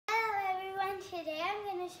today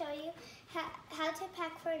I'm going to show you how to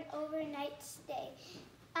pack for an overnight stay.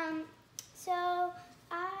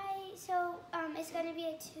 It's going to be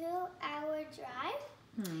a 2-hour drive.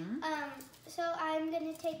 So I'm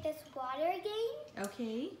going to take this water game.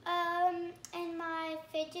 Okay. And my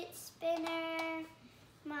fidget spinner,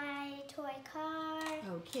 my toy car.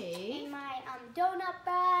 Okay. And my donut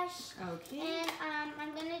brush. Okay. And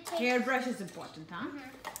I'm going to take... Hairbrush is important, huh?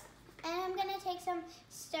 And I'm going to take some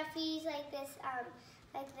stuffies like this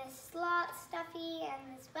sloth stuffy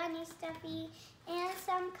and this bunny stuffy and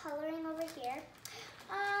some coloring over here.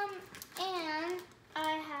 And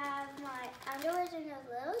I have my underwears in a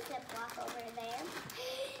little Ziploc over there.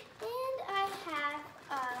 And I have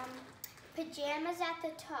pajamas at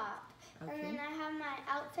the top. Okay. And then I have my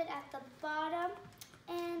outfit at the bottom.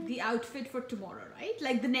 And the outfit for tomorrow, right?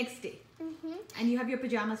 Like the next day. And you have your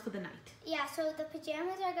pajamas for the night. Yeah, so the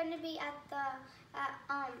pajamas are going to be at the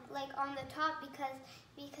like on the top because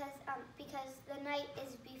the night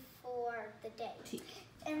is before the day.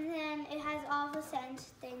 And then it has all the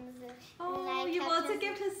scents things. Oh, you've also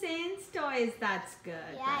kept Hussein's toys. That's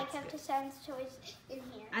good. Yeah, I kept Hussein's toys in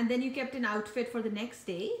here. And then you kept an outfit for the next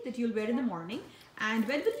day that you'll wear in the morning. And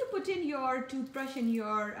when will you put in your toothbrush in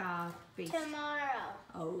your face? Tomorrow.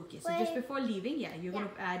 Oh, okay. So just before leaving, you're going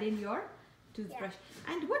to add in your toothbrush.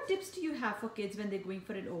 And what tips do you have for kids when they're going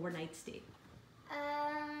for an overnight stay?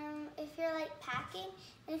 If you're like packing,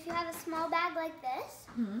 and if you have a small bag like this,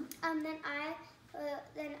 then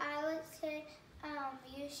I would say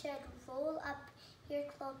you should roll up your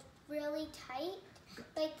clothes really tight.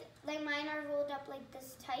 Like mine are rolled up like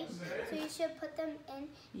this tight, so you should put them in.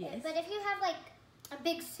 Yes. But if you have like a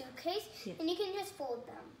big suitcase, then you can just fold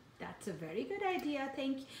them. That's a very good idea,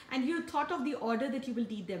 thank you. And you thought of the order that you will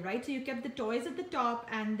need them, right? So you kept the toys at the top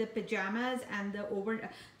and the pajamas and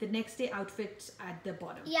the next day outfits at the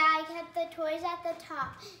bottom. Yeah, I kept the toys at the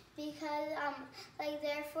top because like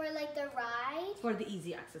they're for like the ride. For the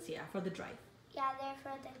easy access, for the drive. Yeah, they're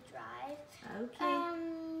for the drive. Okay.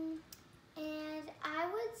 And I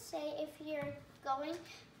would say if you're going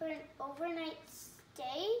for an overnight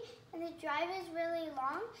stay and the drive is really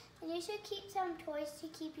long, then you should keep some toys to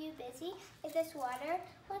keep you busy, like this water.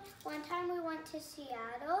 One time we went to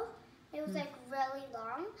Seattle. It was like really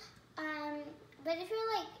long. But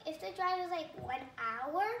if the drive is like 1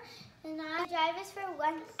 hour, then the drive is for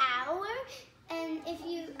 1 hour. And if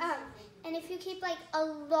you keep like a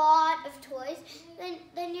lot of toys,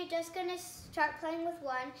 then you're just gonna start playing with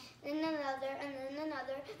one, then another, and then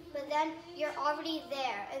another. But then you're already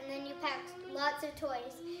there, and then you pack lots of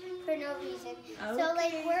toys for no reason. Okay. So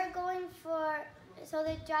like so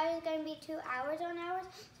the drive is gonna be 2 hours on hours.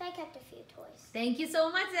 So I kept a few toys. Thank you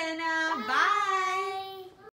so much, Zeynab. Bye. Bye.